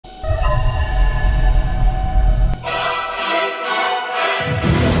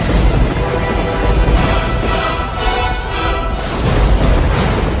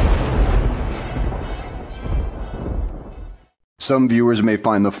Some viewers may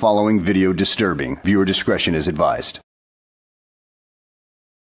find the following video disturbing. Viewer discretion is advised.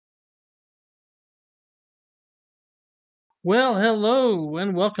 Well, hello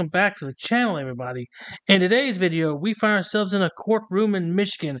and welcome back to the channel, everybody. In today's video, we find ourselves in a courtroom in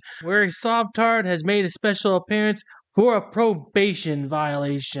Michigan where a Sovtard has made a special appearance for a probation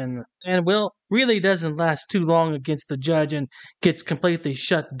violation. And, well, really doesn't last too long against the judge and gets completely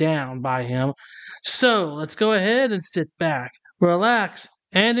shut down by him. So, let's go ahead and sit back, relax,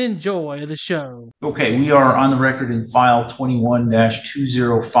 and enjoy the show. Okay, we are on the record in file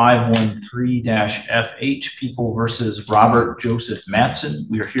 21-20513-FH, People versus Robert Joseph Matson.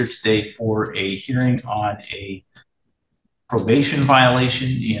 We are here today for a hearing on a probation violation,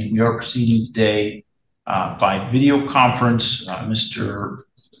 and we are proceeding today by video conference. Mr.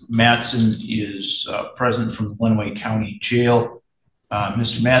 Matson is present from the Lenawee County Jail.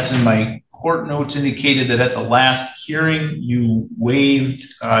 Mr. Matson, my court notes indicated that at the last hearing you waived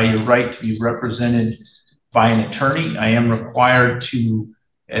your right to be represented by an attorney. I am required to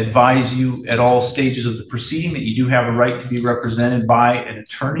advise you at all stages of the proceeding that you do have a right to be represented by an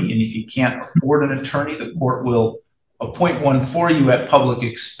attorney, and if you can't afford an attorney, the court will appoint one for you at public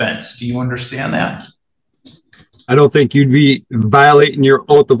expense. Do you understand that? I don't think you'd be violating your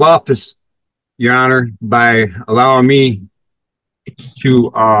oath of office, Your Honor, by allowing me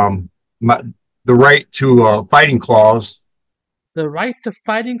to the right to fighting clause. The right to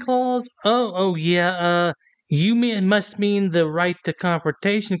fighting clause? Oh yeah. You must mean the right to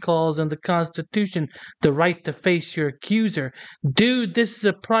confrontation clause in the Constitution, the right to face your accuser. Dude, this is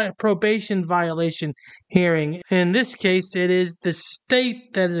a probation violation hearing. In this case, it is the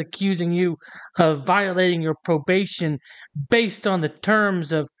state that is accusing you of violating your probation based on the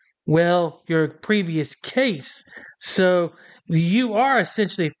terms of, well, your previous case. So you are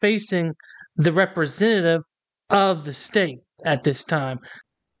essentially facing the representative of the state at this time.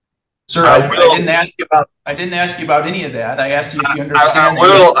 Sir, I didn't ask you about any of that. I asked you if you understand.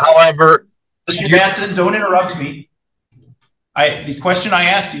 However, Mr. Matson, don't interrupt me. The question I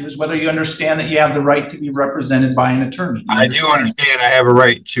asked you is whether you understand that you have the right to be represented by an attorney. I do understand I have a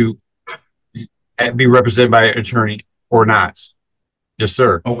right to be represented by an attorney or not. Yes,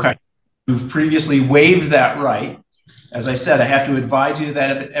 sir. Okay. You've previously waived that right. As I said, I have to advise you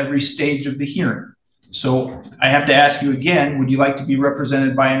that at every stage of the hearing. So I have to ask you again, would you like to be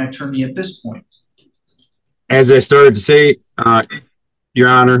represented by an attorney at this point? As I started to say, Your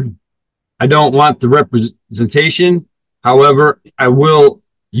Honor, I don't want the representation. However, I will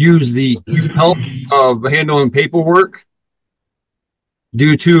use the help of handling paperwork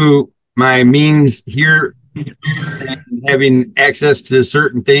due to my means here and having access to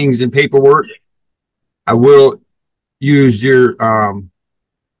certain things in paperwork. I will use your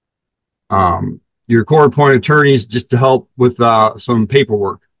court-appointed attorneys just to help with some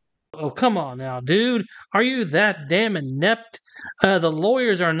paperwork. Oh, come on now, dude. Are you that damn inept? The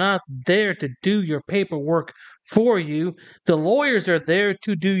lawyers are not there to do your paperwork for you. The lawyers are there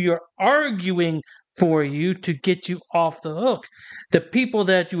to do your arguing for you to get you off the hook. The people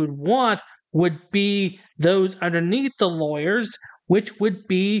that you would want would be those underneath the lawyers, which would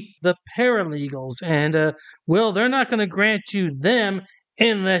be the paralegals. And, well, they're not going to grant you them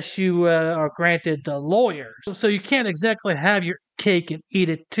unless you are granted the lawyers. So you can't exactly have your cake and eat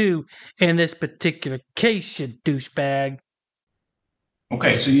it too in this particular case, you douchebag.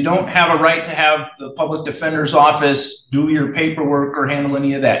 Okay, so you don't have a right to have the public defender's office do your paperwork or handle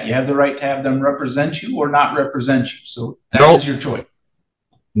any of that. You have the right to have them represent you or not represent you. So that is your choice.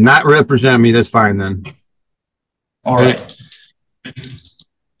 Not represent me, that's fine then. All right.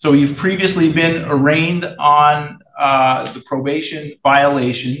 So you've previously been arraigned on the probation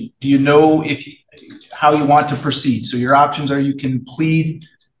violation. Do you know how you want to proceed? So your options are you can plead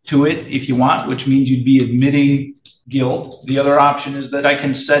to it if you want, which means you'd be admitting guilt. The other option is that I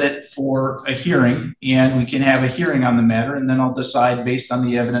can set it for a hearing and we can have a hearing on the matter, and then I'll decide based on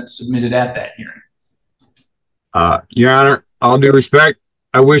the evidence submitted at that hearing. Your Honor, all due respect,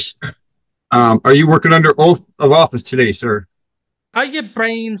 I wish, are you working under oath of office today, sir? Are your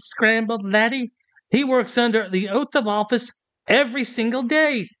brains scrambled, laddie? He works under the oath of office every single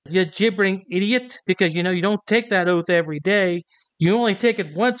day. You gibbering idiot, because you know you don't take that oath every day. You only take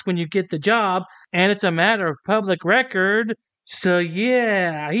it once when you get the job, and it's a matter of public record. So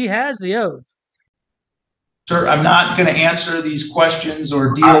yeah, he has the oath. Sir, I'm not going to answer these questions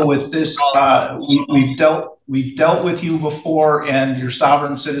or deal with this. We've dealt with you before, and your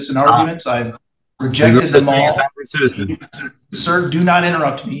sovereign citizen arguments. I've rejected them all. Citizen. Sir, do not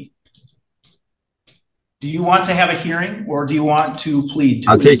interrupt me. Do you want to have a hearing or do you want to plead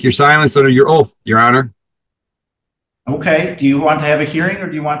to I'll take your silence under your oath, Your Honor. Okay. Do you want to have a hearing or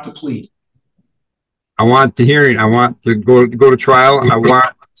do you want to plead? I want the hearing. I want to go to trial. I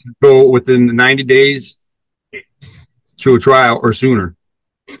want to go within 90 days to a trial or sooner.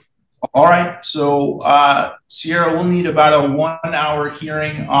 All right. So Sierra will need about a 1-hour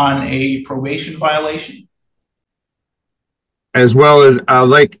hearing on a probation violation. As well as I'd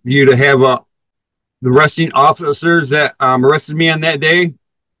like you to have the arresting officers that arrested me on that day.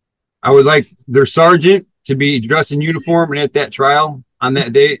 I would like their sergeant to be dressed in uniform and at that trial on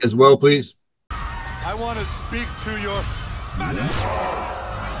that day as well, please. I want to speak to your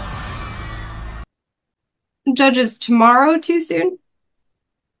Judges, tomorrow too soon?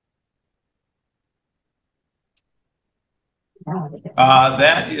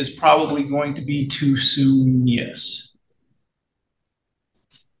 That is probably going to be too soon, yes.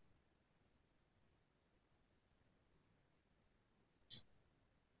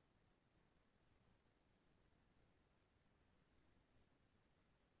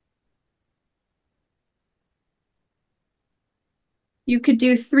 You could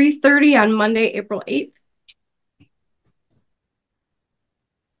do 3:30 on Monday, April 8th.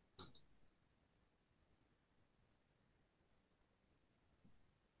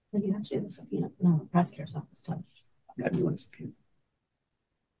 You actually have a subpoena. No, the prosecutor's office does. Everyone's subpoena.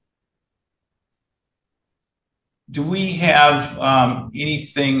 Do we have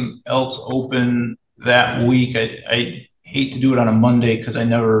anything else open that week? I hate to do it on a Monday because I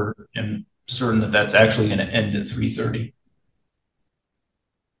never am certain that that's actually going to end at 3:30.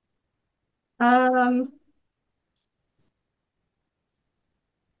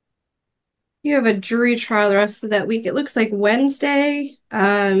 You have a jury trial the rest of that week. It looks like Wednesday.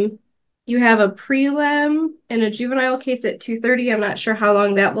 You have a prelim in a juvenile case at 2:30. I'm not sure how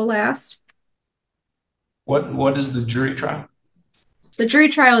long that will last. What is the jury trial? The jury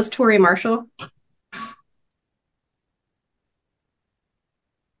trial is Tory Marshall.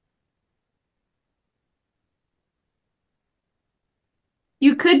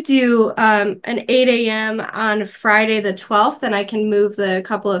 You could do an 8 a.m. on Friday the 12th, and I can move the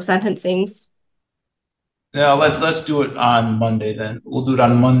couple of sentencings. No, let's do it on Monday then. We'll do it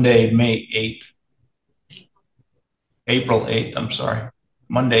on Monday, May 8th. April 8th, I'm sorry.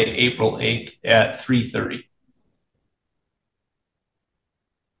 Monday, April 8th at 3:30.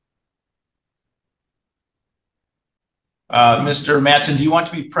 Mr. Matson, do you want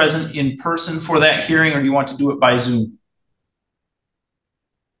to be present in person for that hearing or do you want to do it by Zoom?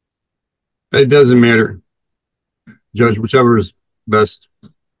 It doesn't matter. Judge, whichever is best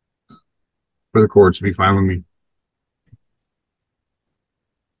for the court should be fine with me.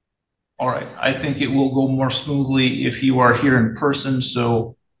 All right. I think it will go more smoothly if you are here in person.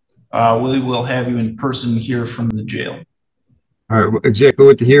 So we will have you in person here from the jail. All right. Exactly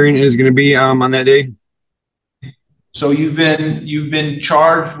what the hearing is going to be on that day. So you've been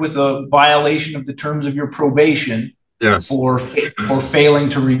charged with a violation of the terms of your probation. Yeah. For failing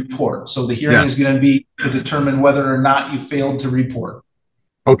to report. So the hearing is going to be to determine whether or not you failed to report.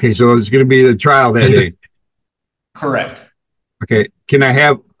 Okay, so it's going to be the trial that day. Correct. Okay, can I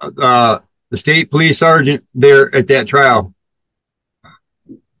have the state police sergeant there at that trial?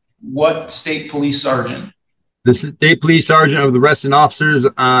 What state police sergeant? The state police sergeant of the arresting officers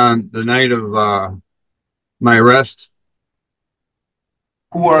on the night of my arrest.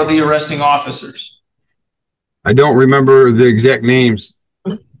 Who are the arresting officers? I don't remember the exact names,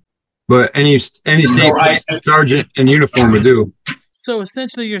 but any state police sergeant in uniform would do. So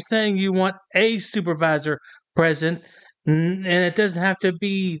essentially you're saying you want a supervisor present, and it doesn't have to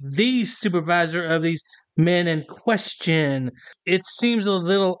be the supervisor of these men in question. It seems a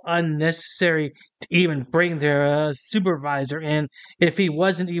little unnecessary to even bring their supervisor in if he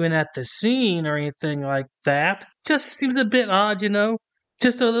wasn't even at the scene or anything like that. Just seems a bit odd, you know?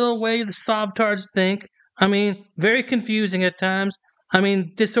 Just a little way the Sovtards think. I mean, very confusing at times. I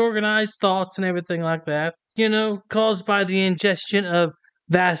mean, disorganized thoughts and everything like that. You know, caused by the ingestion of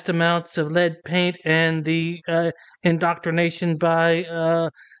vast amounts of lead paint and the indoctrination by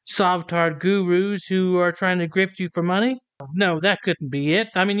Sovtard gurus who are trying to grift you for money. No, that couldn't be it.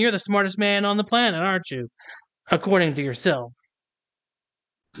 I mean, you're the smartest man on the planet, aren't you? According to yourself.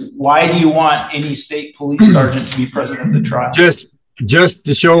 Why do you want any state police sergeant to be present at the trial? Just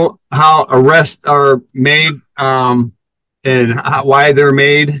to show how arrests are made, and why they're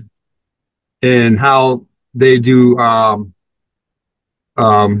made, and how they do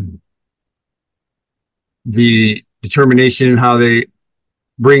the determination, how they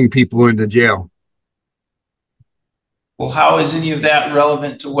bring people into jail. Well, how is any of that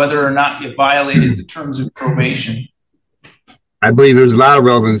relevant to whether or not you violated the terms of probation? I believe there's a lot of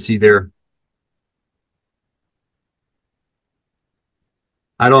relevancy there.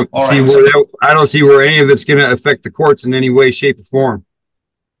 I don't All see right, I don't see where any of it's going to affect the courts in any way, shape, or form.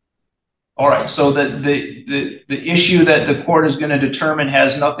 All right. So the issue that the court is going to determine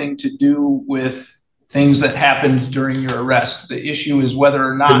has nothing to do with things that happened during your arrest. The issue is whether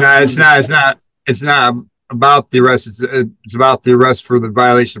or not It's not about the arrest. It's about the arrest for the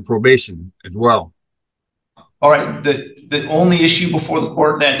violation of probation as well. All right. The only issue before the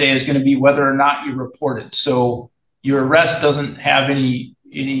court that day is going to be whether or not you reported. So your arrest doesn't have any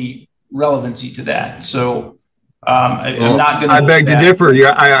relevancy to that. So I'm not going to. I beg to differ,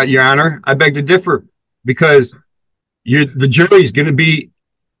 Your Honor. I beg to differ because the jury is going to be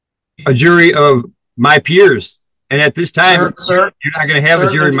a jury of my peers, and at this time, sir, you're not going to have a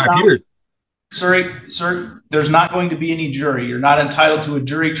jury of my peers. Sir, there's not going to be any jury. You're not entitled to a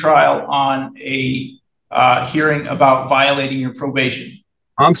jury trial on a hearing about violating your probation.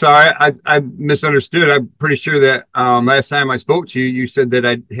 I'm sorry, I misunderstood. I'm pretty sure that last time I spoke to you, you said that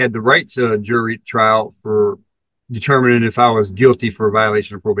I had the right to a jury trial for determining if I was guilty for a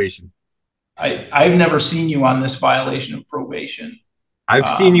violation of probation. I've never seen you on this violation of probation. I've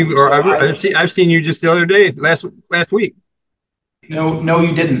seen you, or I've seen you just the other day, last week. No,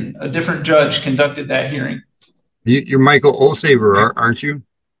 you didn't. A different judge conducted that hearing. You're Michael Olsaver, aren't you?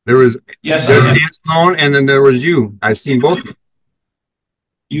 There was yes, Dan Sloan, and then there was you. I've seen both.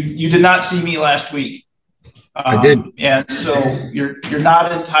 You did not see me last week. I did. And so you're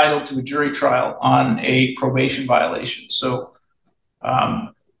not entitled to a jury trial on a probation violation. So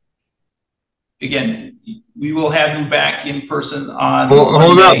again, we will have you back in person on. Well,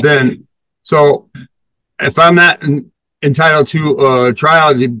 hold up then. So if I'm not entitled to a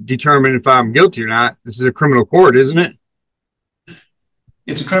trial to determine if I'm guilty or not, this is a criminal court, isn't it?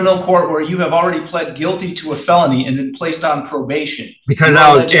 It's a criminal court where you have already pled guilty to a felony and been placed on probation. Because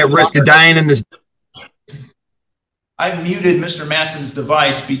I was at risk of dying in this. I've muted Mr. Matson's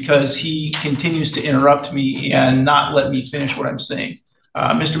device because he continues to interrupt me and not let me finish what I'm saying.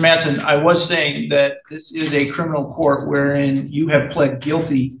 Mr. Matson, I was saying that this is a criminal court wherein you have pled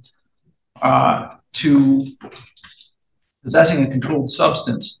guilty to possessing a controlled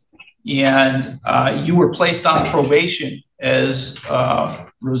substance, and you were placed on probation. As a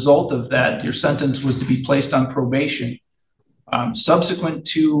result of that, your sentence was to be placed on probation. Subsequent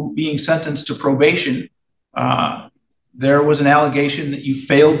to being sentenced to probation, there was an allegation that you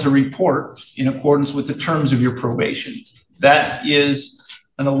failed to report in accordance with the terms of your probation. That is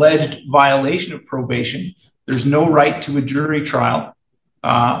an alleged violation of probation. There's no right to a jury trial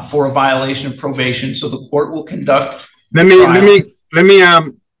for a violation of probation, so the court will conduct. Let me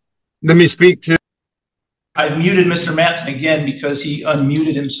speak to. I've muted Mr. Matson again because he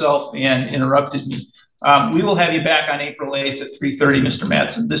unmuted himself and interrupted me. We will have you back on April 8th at 3:30, Mr.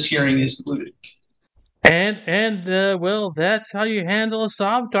 Matson. This hearing is concluded. Well, that's how you handle a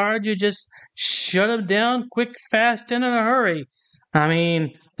Sovtard. You just shut him down quick, fast, and in a hurry. I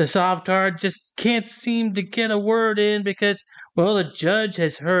mean, the Sovtard just can't seem to get a word in because, well, the judge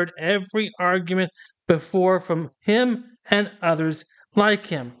has heard every argument before from him and others like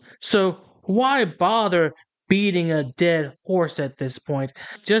him. So why bother beating a dead horse at this point?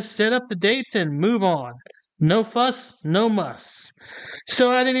 Just set up the dates and move on. No fuss, no muss.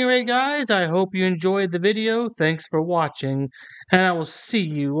 So at any rate, guys, I hope you enjoyed the video. Thanks for watching, and I will see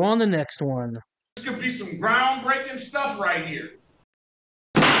you on the next one. This could be some groundbreaking stuff right here.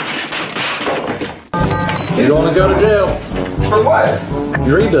 You don't want to go to jail. For what?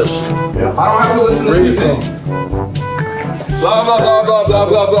 You read this. Yeah. I don't have to listen to anything. Blah, blah, blah, blah, blah,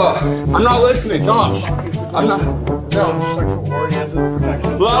 blah, blah. I'm not listening. Gosh. I'm not. No, sexual oriented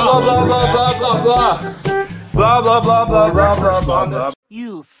protection. Blah, blah, blah, blah, blah, blah, blah. Blah, blah, blah, blah, blah, blah, blah, blah.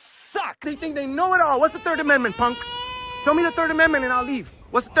 You suck. They think they know it all. What's the Third Amendment, punk? Tell me the Third Amendment and I'll leave.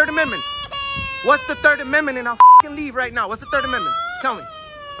 What's the Third Amendment? What's the Third Amendment and I'll f***ing leave right now. What's the Third Amendment? Tell me.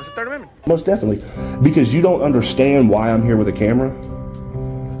 What's the Third Amendment? Most definitely. Because you don't understand why I'm here with a camera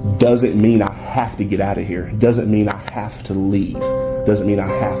doesn't mean I have to get out of here. Doesn't mean I have to leave. Doesn't mean I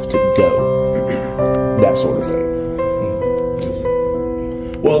have to go. That sort of thing.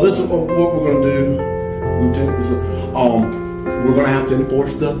 Well, this is what we're going to do. We're going to have to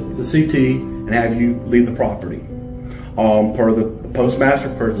enforce the CT and have you leave the property. Per the postmaster,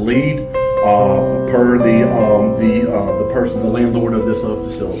 per the lead, per the person, the landlord of this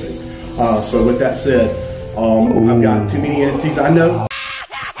facility. So with that said, I've got too many entities I know.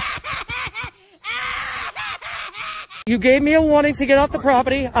 You gave me a warning to get off the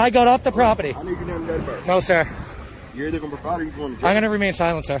property. I got off the property. I need your name and date of birth. No, sir. You're either going to provide or you're going to jail. I'm going to remain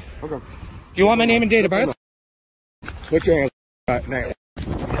silent, sir. Okay. You want my name and date of birth? Put your hands right now.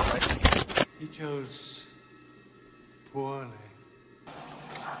 He chose poorly.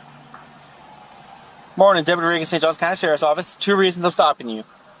 Morning, Deputy Reagan, St. Johns County Sheriff's Office. 2 reasons I'm stopping you.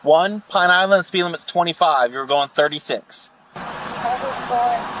 1, Pine Island, speed limit's 25. You were going 36.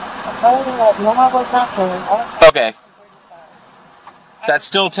 Okay. That's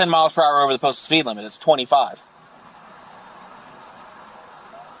still 10 miles per hour over the posted speed limit. It's 25.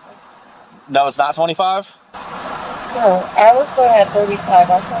 No, it's not 25? So, I was going at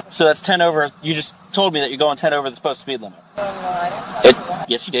 35. So that's 10 over. You just told me that you're going 10 over the posted speed limit. No, I didn't tell you that.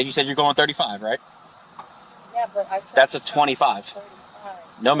 Yes, you did. You said you're going 35, right? Yeah, but I said That's a 25.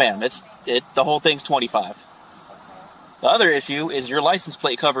 35. No, ma'am. The whole thing's 25. The other issue is your license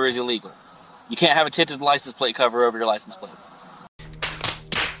plate cover is illegal. You can't have a tinted license plate cover over your license plate.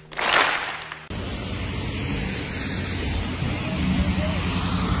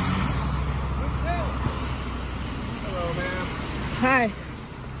 Hi.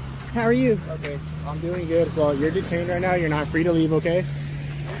 How are you? Okay, I'm doing good. Well, you're detained right now. You're not free to leave, okay?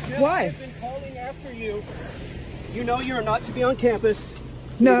 Why? I've been calling after you. You know you're not to be on campus.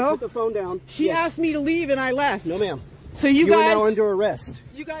 No. Put the phone down. She asked me to leave and I left. No, ma'am. So you guys are now under arrest.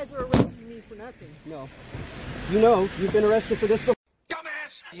 You guys are arresting me for nothing. No. You know you've been arrested for this before.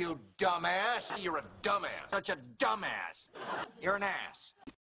 Dumbass! You dumbass! You're a dumbass. Such a dumbass. You're an ass.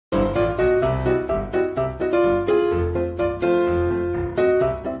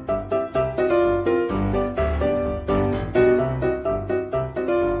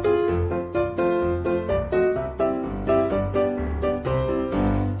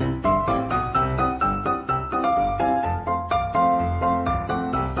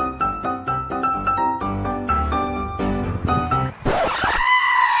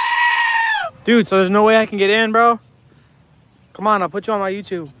 Dude, so there's no way I can get in, bro? Come on, I'll put you on my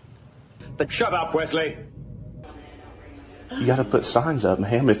YouTube. But shut up, Wesley. You gotta put signs up,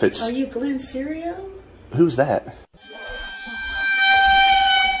 ma'am, if it's... Are you Glenn Serio? Who's that?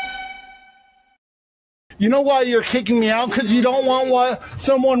 You know why you're kicking me out? Because you don't want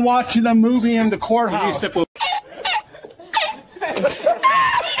someone watching a movie in the courthouse.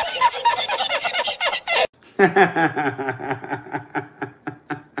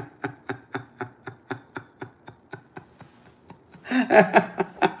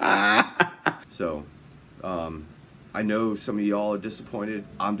 So, I know some of y'all are disappointed.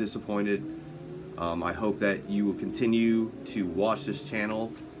 I'm disappointed. I hope that you will continue to watch this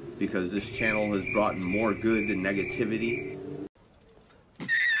channel because this channel has brought more good than negativity.